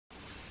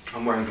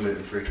I'm wearing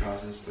gluten-free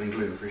trousers, I mean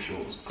gluten-free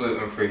shorts.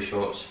 Gluten-free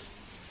shorts.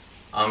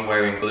 I'm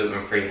wearing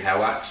gluten-free hair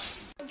wax.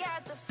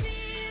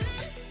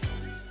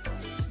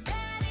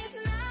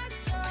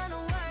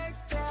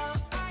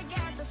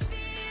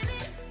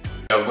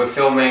 We're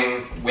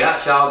filming, we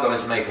actually are going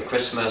to make a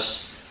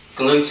Christmas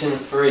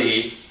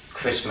gluten-free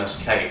Christmas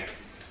cake.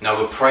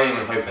 Now we're praying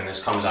and hoping this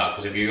comes out,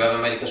 because have you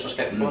ever made a Christmas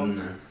cake before?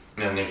 No.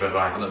 No, neither have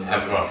I. I don't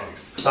Ever.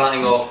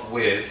 Starting off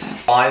with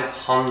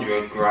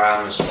 500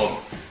 grams of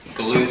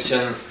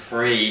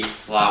gluten-free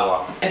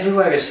flour.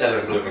 Everywhere is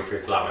selling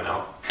gluten-free flour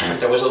now.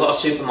 There was a lot of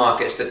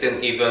supermarkets that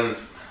didn't even,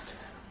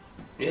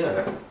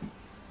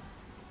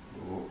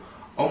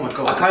 Oh my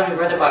god. I kind of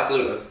read about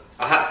gluten.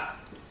 I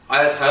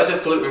had heard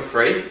of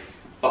gluten-free,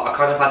 but I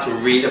kind of had to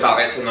read about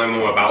it to know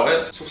more about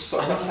it. So it's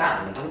like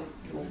sand.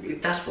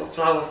 That's what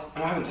flour. I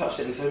haven't touched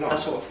it in so long.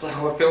 That's what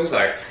flour feels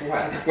like.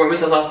 Right. When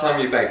was the last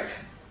time you baked?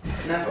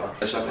 Never.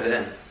 Should I put it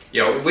in?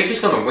 Yeah, we're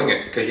just gonna wing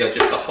it because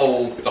just the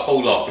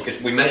whole lot,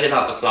 because we measured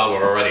out the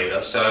flour already.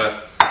 That's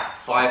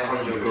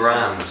 500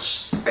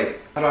 grams. Wait,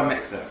 how do I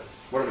mix it?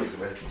 What do I mix it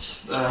with?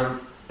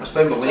 I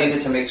suppose, but we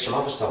needed to mix some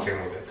other stuff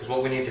in with it, because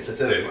what we needed to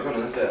do We're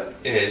gonna do it.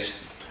 is.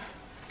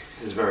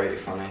 This is very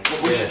funny.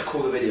 We should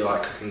call the video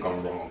like cooking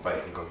gone wrong or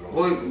bacon gone wrong.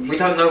 Well, we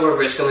don't know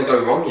whether it's going to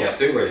go wrong yet,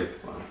 do we?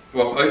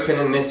 Well,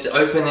 opening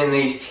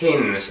these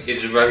tins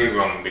is very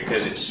wrong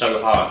because it's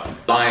so hard.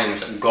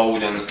 Lion's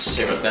golden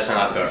syrup. There's an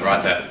advert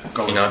right there.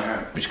 Golden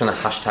syrup. I'm just going to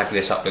hashtag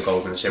this up, the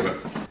golden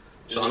syrup.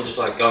 So I'm just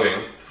like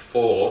going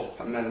for.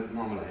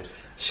 Marmalade.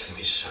 It's going to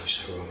be so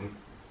wrong.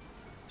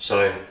 So.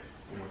 Oh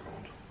my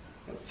god.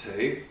 That's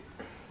 2.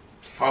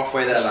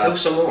 Halfway there. There's still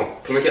some more.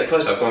 Can we get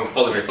close up? Go on,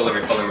 follow me.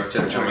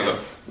 Tell me, look.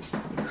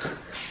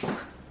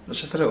 It's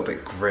just a little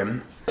bit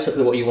grim.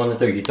 Basically, what you want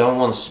to do, you don't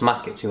want to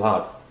smack it too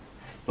hard.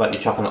 Like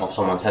you're chucking it off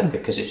someone's head,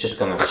 because it's just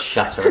going to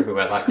shatter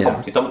everywhere like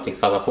Humpty Dumpty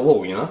fell off a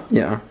wall, you know?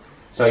 Yeah.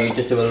 So you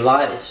just do a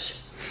light,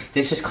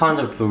 this is kind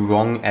of the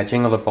wrong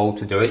edging of a bowl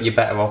to do it. You're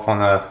better off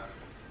on a,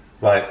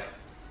 like,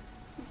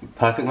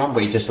 perfect one,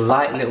 but you just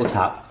light little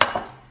tap,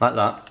 like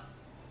that.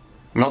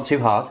 Not too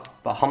hard,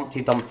 but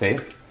Humpty Dumpty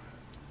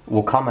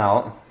will come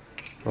out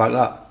like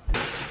that.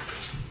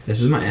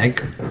 This is my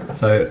egg,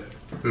 so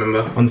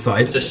remember? on the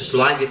side. Just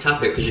slightly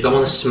tap it, because you don't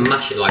want to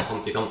smash it like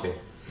Humpty Dumpty.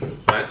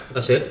 Right,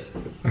 that's it.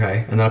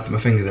 Okay, and then I put my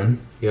fingers in.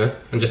 Yeah,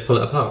 and just pull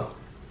it apart.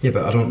 Yeah,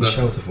 but I don't want the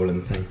shell to fall in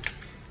the thing.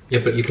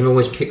 Yeah, but you can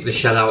always pick the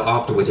shell out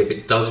afterwards if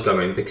it does go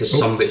in, because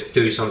some bits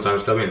do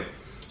sometimes go in.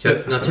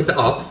 So now tip it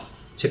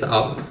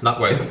up that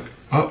way.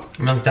 Up.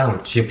 No,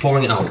 down. So you're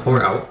pouring it out, pour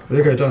it out. There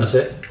you go, done. That's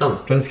it,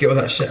 done. Trying to get all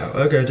that shit out.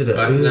 Okay, I did it.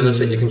 Right, and then that's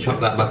it, you can chuck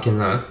that back in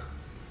there.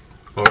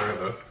 Or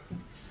wherever.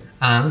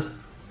 And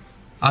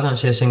I don't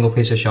see a single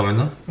piece of shell in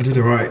there. I did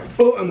it right.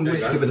 Oh, and we'll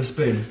whisk it with a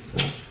spoon.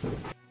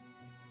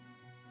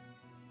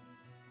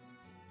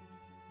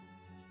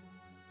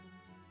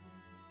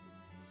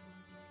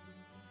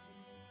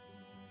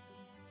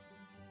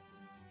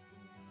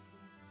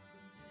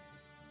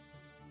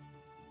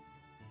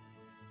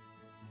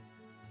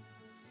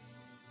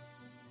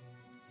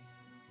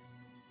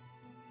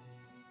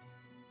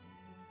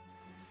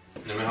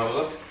 Let me have a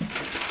look.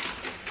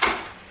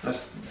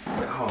 That's a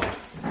bit hard.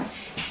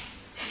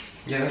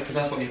 Yeah, because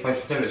that's what you're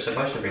supposed to do. It's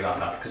supposed to be like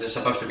that, because it's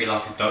supposed to be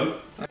like a dough.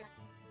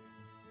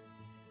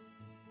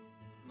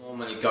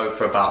 Normally go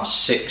for about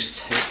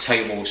 6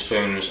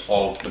 tablespoons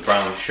of the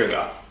brown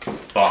sugar,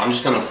 but I'm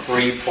just going to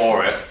free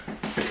pour it,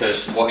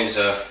 because what is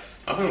a...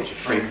 I think it's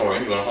just free pour it.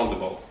 Do you want to hold the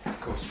bowl?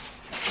 Of course.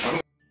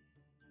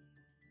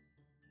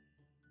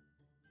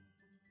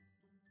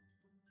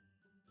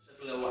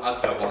 Just a little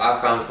advert, what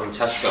I found from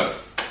Tesco.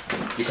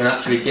 You can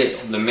actually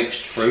get the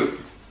mixed fruit.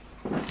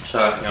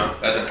 So, you know,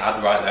 there's an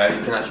ad right there.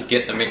 You can actually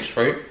get the mixed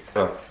fruit.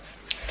 So,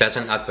 there's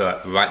an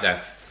advert right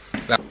there.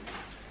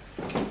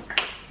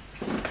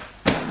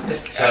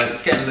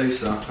 It's getting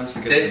looser. That's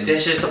the good thing.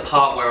 This is the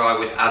part where I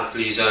would add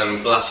these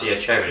glacier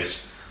cherries.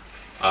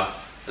 A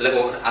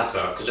little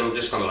advert, because I'm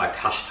just going to like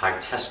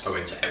hashtag Tesco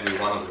into every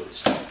one of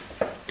these.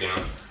 You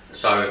know.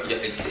 So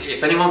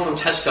if anyone from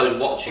Tesco is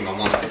watching and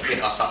wants to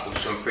hit us up with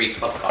some free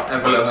club card points,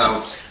 every little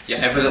helps. Yeah,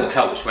 every little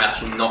helps. We're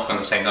actually not going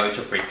to say no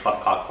to free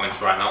club card points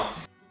right now.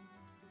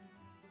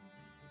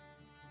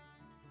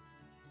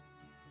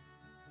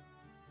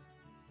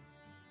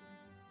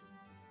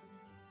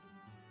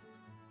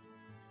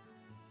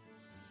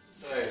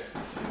 So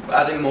we're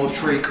adding more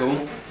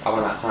treacle. I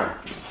went out of time.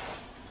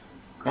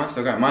 Mine's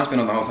still going. Mine's been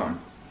on the whole time.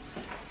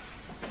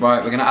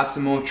 Right, we're gonna add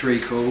some more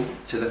treacle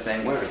to the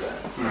thing. Where is it?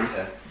 It's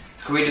here.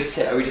 Can we just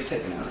tip? Are we just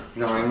tipping it?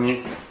 No,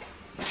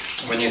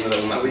 we need a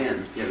little metal. Are we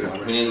in? Yeah, we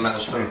are. We need a metal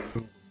spoon.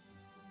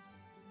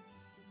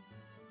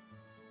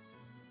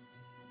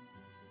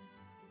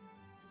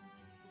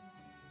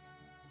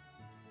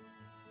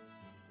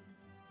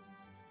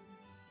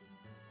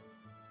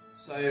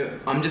 So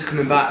I'm just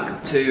coming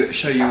back to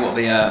show you what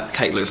the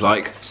cake looks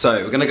like.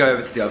 So we're gonna go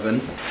over to the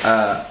oven.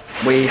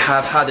 We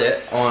have had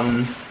it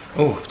on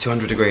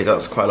 200 degrees.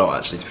 That's quite a lot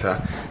actually, to be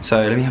fair.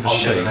 So let me have a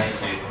show you.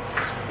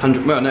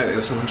 100. Well, no, it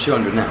was on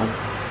 200 now.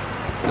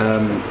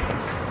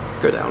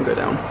 Go down, go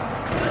down.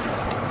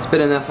 It's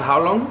been in there for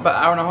how long? About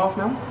an hour and a half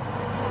now?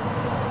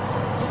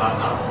 About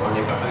an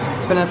hour.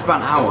 It's been in there for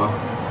about an hour.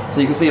 So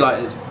you can see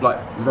like it's like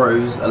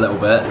rose a little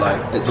bit, like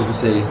it's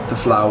obviously the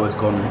flour's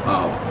gone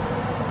up.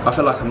 I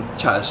feel like I'm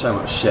chatting so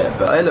much shit,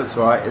 but it looks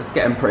alright, it's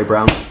getting pretty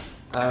brown.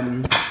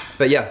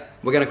 But yeah,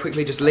 we're gonna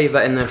quickly just leave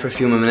that in there for a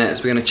few more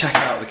minutes. We're gonna check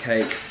out the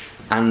cake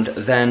and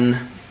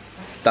then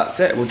that's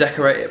it. We'll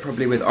decorate it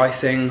probably with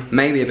icing,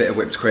 maybe a bit of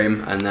whipped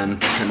cream, and then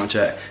pretty much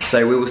it.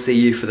 So we will see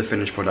you for the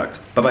finished product.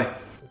 Bye bye.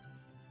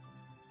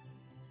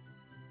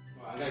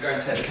 I'm gonna go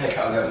and take the cake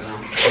out of the oven now.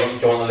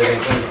 Do you want a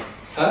living cleaner?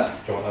 Huh?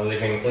 Do you want a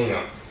living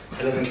cleaner?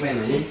 A living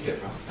cleaner, you can do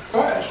it for us.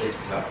 Alright, actually, to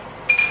be fair.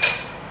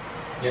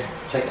 Yeah,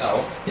 check it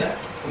out. Yeah.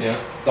 Yeah,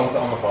 dump it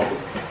on the hob.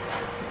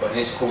 But it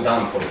needs to cool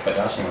down before we put it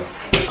out.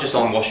 Just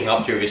on washing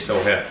up, Julie's still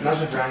here.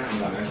 Imagine if Bran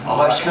comes out.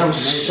 Oh, it smells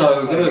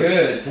so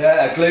good.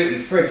 Yeah,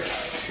 gluten free.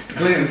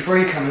 Gluten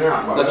free coming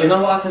out. Right? But do you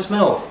know what I can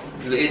smell?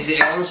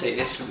 Honestly,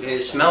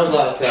 it smells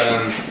like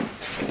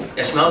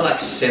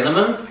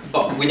cinnamon,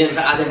 but we didn't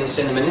add any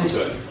cinnamon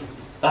into it.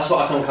 That's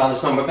what I can kind of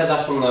smell. I bet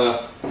that's from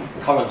the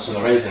currants and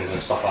the raisins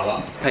and stuff like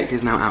that. Cake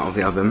is now out of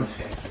the oven.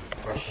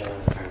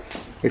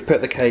 We've put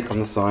the cake on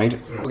the side.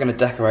 We're going to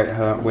decorate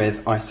her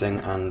with icing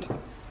and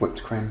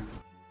whipped cream.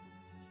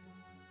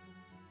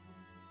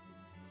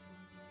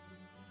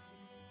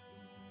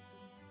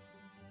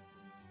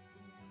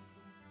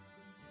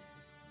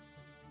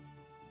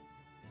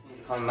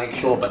 Kind of make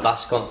sure, but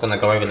that's not going to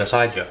go over the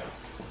side yet.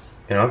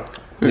 You know,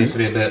 it needs to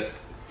be a bit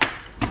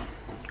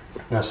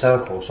in a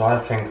circle. So I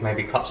think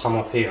maybe cut some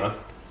off here,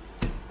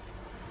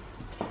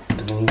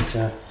 and then you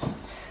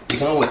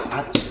can always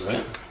add to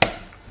it,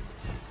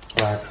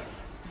 like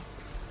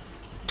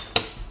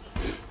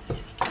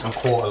a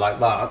quarter like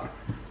that,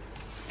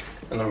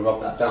 and then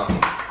rub that down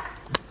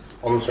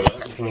onto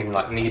it. You can even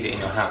like knead it in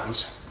your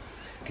hands.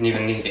 You can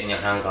even knead it in your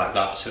hands like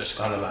that, so it's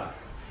kind of like.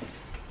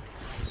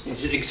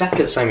 It's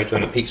exactly the same as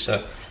doing a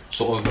pizza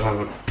sort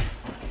of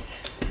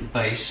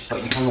base,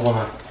 but you kind of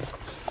want to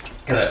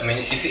get it. I mean,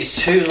 if it's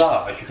too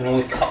large, you can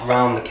always cut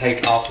round the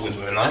cake afterwards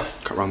with a knife.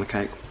 Cut round the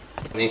cake.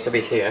 It needs to be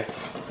here.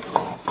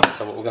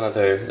 So what we're going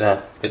to do, there,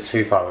 a bit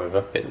too far over,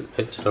 a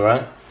bit to the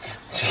right.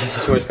 So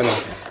that's where it's going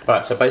to.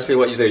 Right, so basically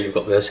what you do, you've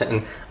got this,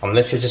 and I'm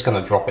literally just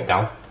going to drop it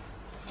down.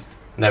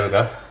 There we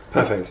go.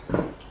 Perfect.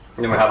 And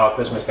then we have our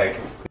Christmas cake.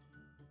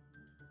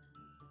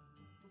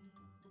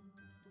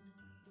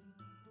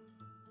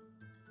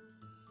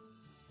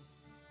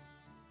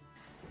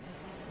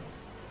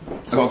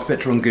 I got a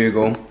picture on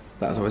Google.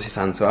 That's obviously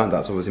Santa,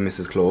 that's obviously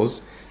Mrs.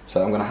 Claus.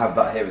 So I'm going to have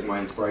that here as my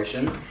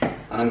inspiration.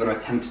 And I'm going to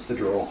attempt to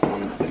draw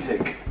on the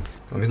cake.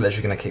 I'm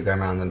literally going to keep going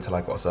around until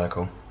I got a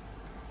circle.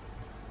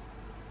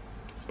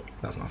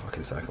 That's not a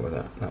fucking circle, is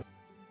it? No.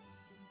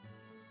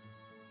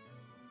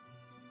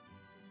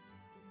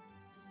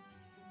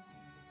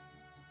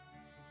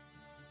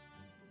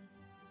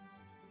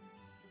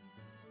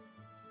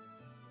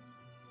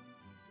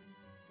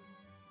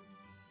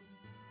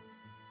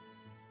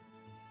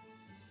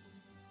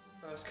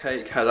 First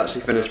cake has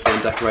actually finished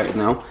being decorated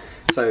now.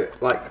 So,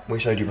 like we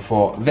showed you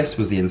before, this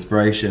was the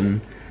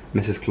inspiration.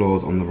 Mrs.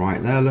 Claus on the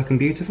right there, looking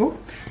beautiful.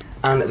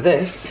 And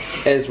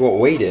this is what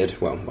we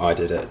did. Well, I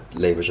did it.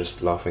 Lee was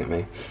just laughing at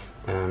me.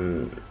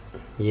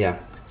 Yeah.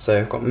 So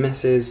I've got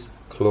Mrs.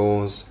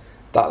 Claus.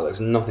 That looks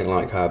nothing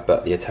like her,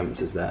 but the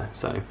attempt is there.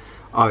 So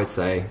I would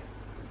say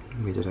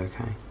we did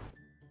okay.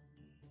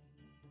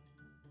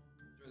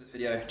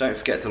 Video, don't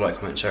forget to like,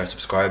 comment, share and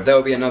subscribe. There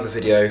will be another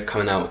video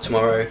coming out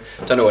tomorrow.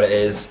 Don't know what it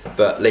is,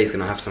 but Lee's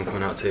gonna have some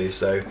coming out too,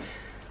 so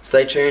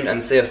stay tuned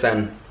and see us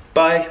then.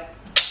 Bye.